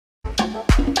Hello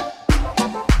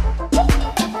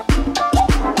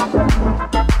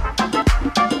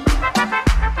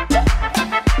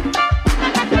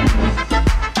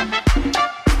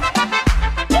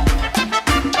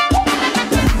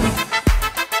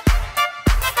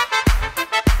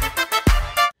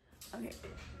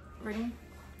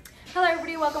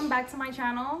everybody, welcome back to my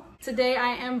channel. Today I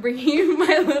am bringing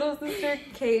my little sister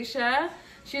Keisha.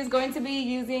 She's going to be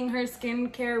using her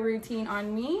skincare routine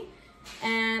on me,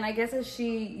 and I guess as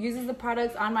she uses the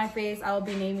products on my face, I'll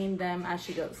be naming them as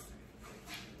she goes.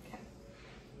 Okay.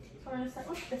 So we're gonna start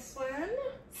with this one.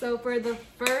 So for the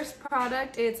first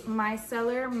product, it's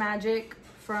Micellar Magic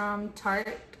from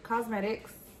Tarte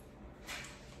Cosmetics.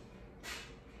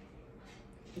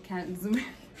 You can't zoom in.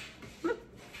 You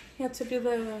have to do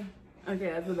the... Okay,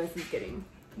 that's the best he's getting.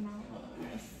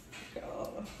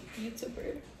 Oh,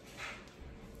 YouTuber.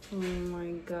 Oh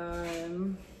my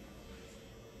god.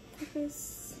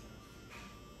 This.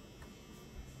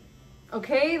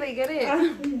 Okay, they get it.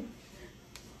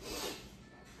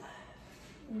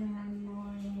 You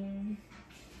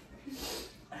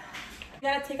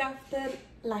gotta take off the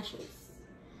lashes.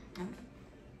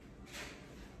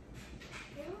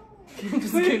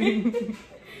 Just kidding.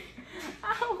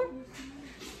 Ow.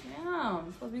 Yeah,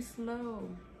 it's supposed to be slow.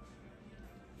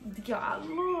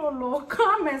 Diablo,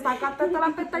 loca, me sacaste toda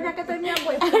la pestaña que tenía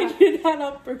puesta. I did that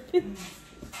on purpose.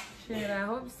 Shit, I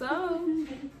hope so.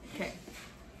 Okay.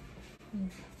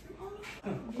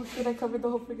 Oh shit, I covered the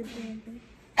whole freaking thing.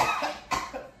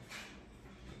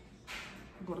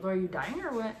 Gordo, are you dying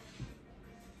or what?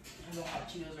 I know hot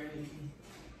Cheetos are anything.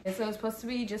 Yeah, so it's supposed to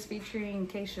be just featuring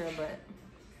Keisha, but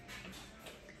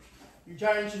You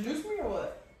trying to introduce me or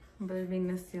what?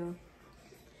 Vinicio.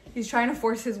 He's trying to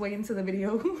force his way into the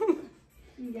video.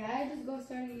 Yeah, just go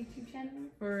start a YouTube channel.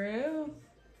 For real?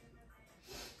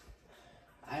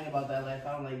 I ain't about that life.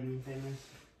 I don't like being famous.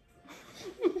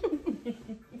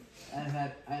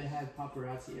 I'd have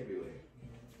paparazzi everywhere.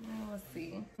 Well, let's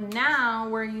see. Now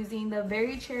we're using the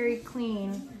Very Cherry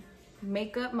Clean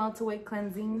Makeup Melt Away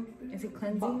Cleansing. Is it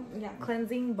cleansing? Balm, yeah.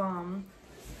 Cleansing balm.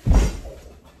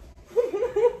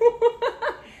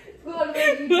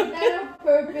 Good, you did that on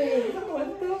purpose.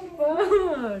 What the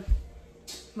fuck?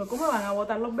 Loco, me van a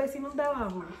botar los vecinos de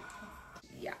abajo.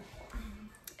 Yeah.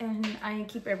 And I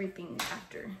keep everything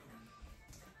after.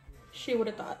 She would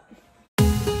have thought.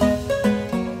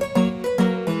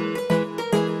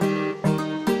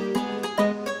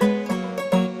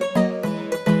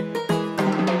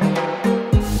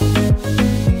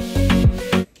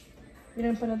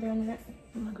 Miren, espérate, mira.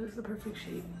 Oh my god, it's the perfect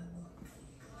shape.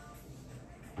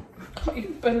 Ay,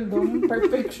 perdón,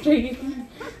 perfect shape.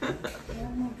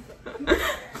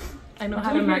 I know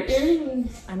how to match.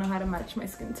 I know how to match my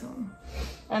skin tone.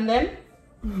 And then?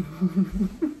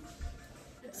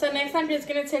 So next I'm just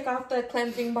gonna take off the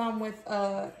cleansing balm with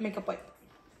makeup wipe.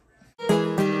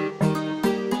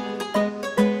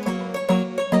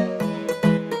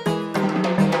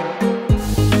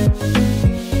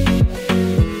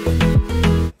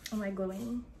 Am I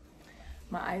glowing?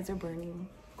 My eyes are burning.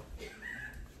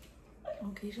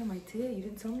 Oh, Keisha, my tit, you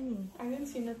didn't tell me. I didn't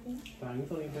see nothing. Fine, you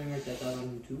told me bring that out on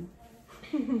YouTube.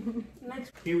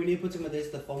 Next. Here, we need to put some of this,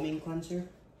 the foaming cleanser.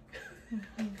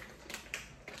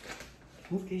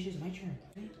 Move, Keisha, it's my turn.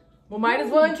 Well, might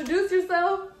as well introduce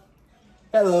yourself.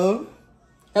 Hello.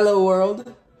 Hello,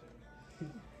 world.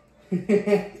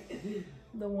 The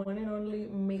one and only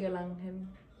Miguel Angel.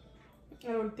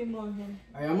 El último ángel.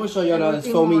 Alright, I'm gonna show y'all El this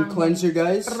último foaming ángel. cleanser,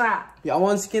 guys. Ra. Y'all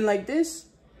want skin like this?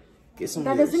 Get some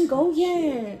That of this. doesn't go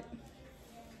yet.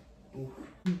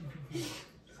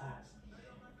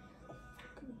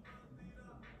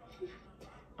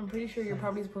 I'm pretty sure you're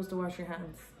probably supposed to wash your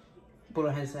hands. Put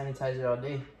on hand sanitizer all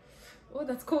day. Oh,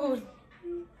 that's cold.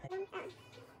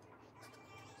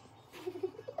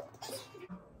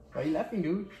 Why are you laughing,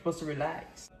 dude? You're supposed to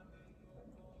relax.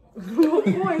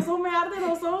 Loco, eso me arde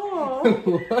los ojos.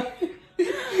 What?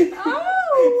 Oh!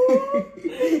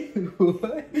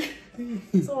 What?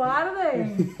 So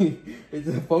arde. It's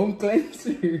a foam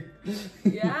cleanser.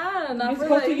 Yeah, not You're for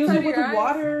supposed the to use inside it of with your eyes.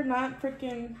 water, not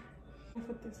freaking.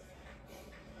 With this.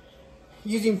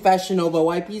 Using Fashion Nova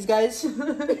wipes, guys.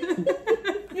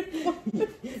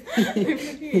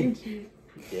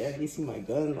 Yeah, you see my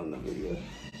gun on the video.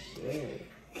 Shit.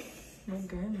 My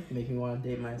God. Make me want to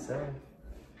date myself.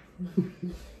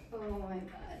 Oh my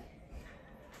god.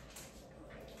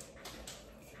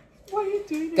 Why are you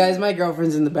doing that? Guys, my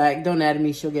girlfriend's in the back. Don't add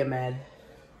me, she'll get mad.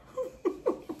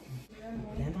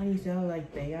 Damn, you still have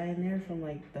like Bay Eye in there from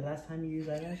like the last time you used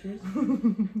eyelashes?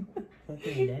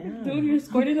 fucking down. Dude, you're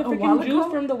squirting the A while freaking juice ago?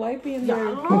 from the wiping in Yeah, there.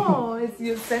 no, it's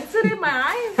you sensitive, my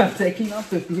eyes. I'm taking off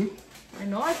the glue. I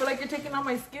know. I feel like you're taking out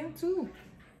my skin too.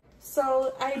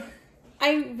 So I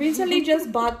recently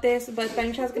just bought this, but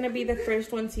Tancha's gonna be the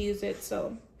first one to use it.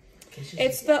 So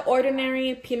it's the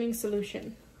Ordinary Peeling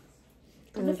Solution.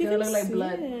 I don't know if you It's can gonna look like see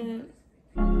blood. it.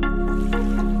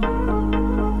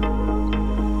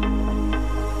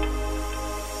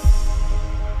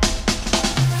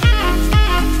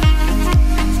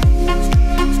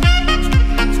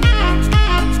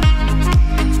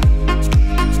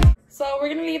 So we're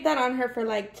gonna leave that on her for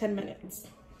like 10 minutes.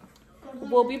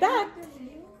 We'll be back.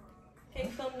 Okay,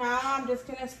 so now I'm just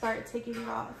gonna start taking it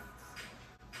off.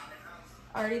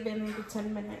 Already been maybe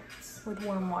 10 minutes With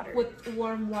warm water. with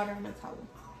warm water and a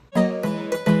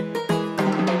towel.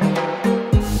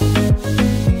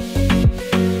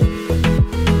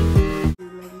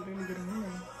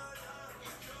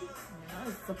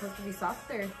 It's supposed to be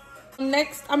softer.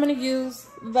 Next, I'm gonna use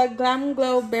the Glam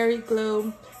Glow Berry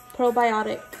Glow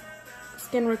Probiotic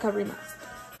Skin Recovery Mask.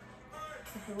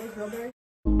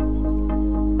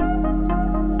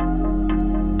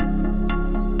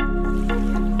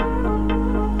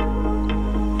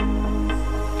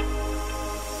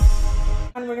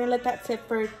 And we're gonna let that sit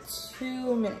for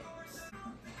 2 minutes.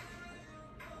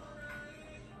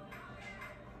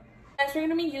 Next, we're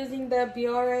gonna be using the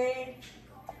Biore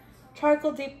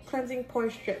Charcoal Deep Cleansing Pore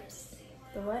Strips.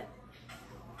 The what?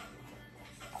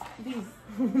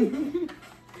 These.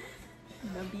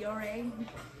 The BRA.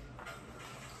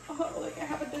 Oh, look, I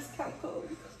have a discount code.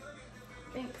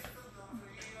 Thanks.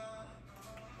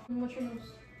 What's your nose?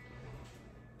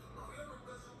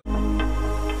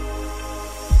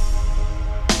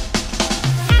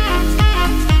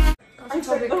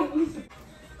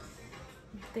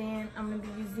 Then I'm gonna be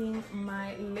using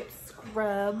my lip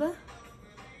scrub.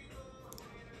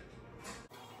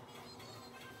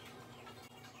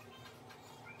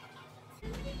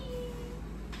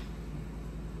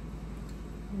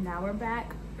 Now we're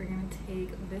back. We're gonna take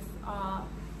this off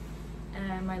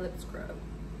and my lip scrub.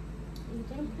 You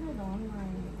didn't put it on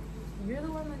right. You're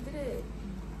the one that did it.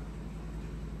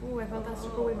 Ooh, I felt that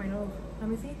super away my nose. Let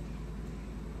me see.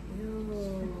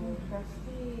 Ew.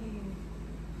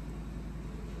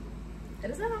 It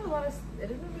doesn't have a lot of. It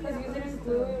doesn't really Because have you a lot of didn't stuff.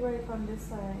 glue it right from this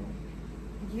side.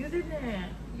 You didn't.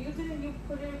 You didn't, you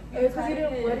put it. It's because you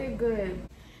didn't wet it good.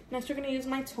 Next, we're gonna use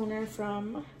my toner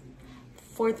from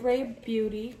Fourth Ray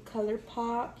Beauty Color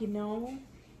Pop. You know,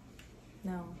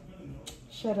 No.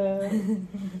 shut up.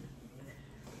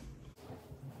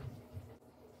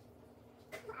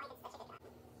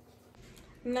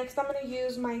 Next, I'm gonna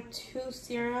use my 2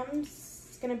 serums.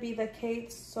 It's gonna be the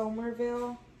Kate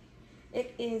Somerville.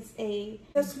 It is a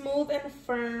smooth and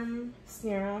firm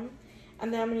serum,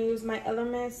 and then I'm gonna use my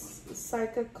Elemis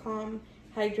Psycha Calm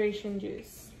Hydration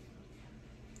Juice.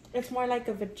 It's more like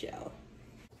of a gel.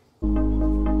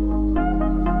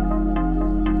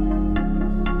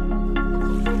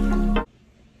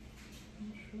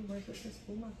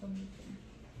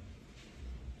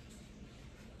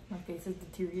 My face is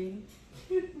deteriorating.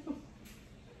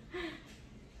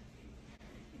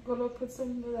 Gonna put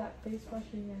some of that face wash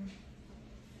in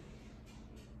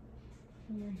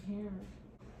your hair.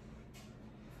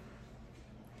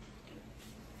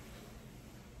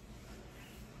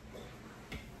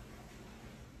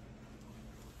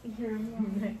 Here.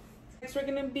 Next, we're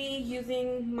gonna be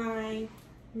using my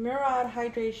Murad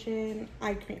Hydration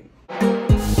Eye Cream.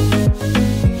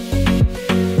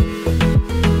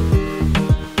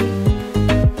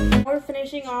 We're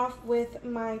finishing off with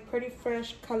my Pretty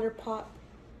Fresh Color Pop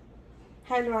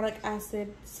Hyaluronic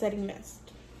Acid Setting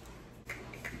Mist. Oh,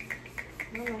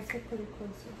 let's get pretty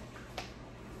closer.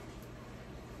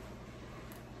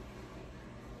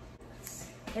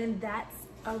 And that's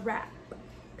a wrap.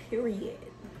 Period.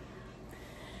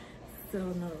 So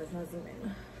no, let's not zoom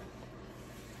in.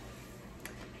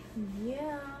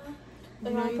 Yeah. You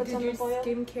And know, I you put did some your lip oil?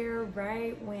 skincare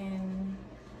right when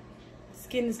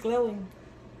Skin is glowing.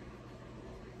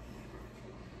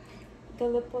 The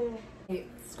lip oil. Hey,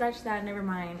 scratch that, never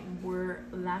mind. We're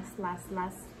last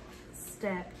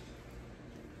step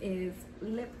is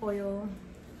lip oil.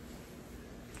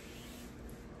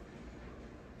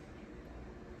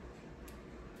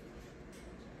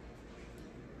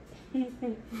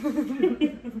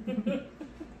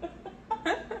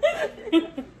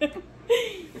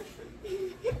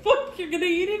 Fuck, you're gonna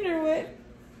eat it or what?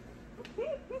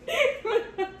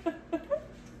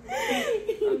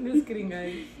 I'm just kidding,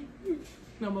 guys.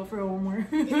 No, but for one more.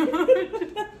 I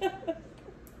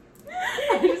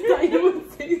just thought you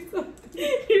would say something.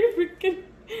 You're freaking.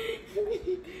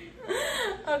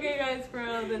 Okay, guys, for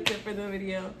real, that's it for the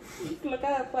video. Look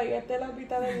at that, fallate la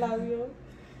mitad del labio.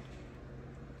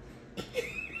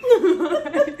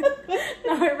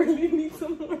 Now I really need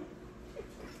some more.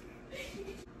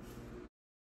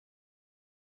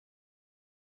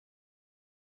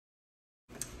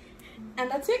 And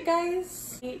that's it,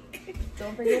 guys.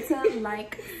 Don't forget to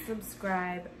like,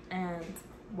 subscribe, and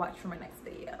watch for my next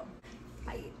video.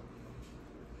 Bye.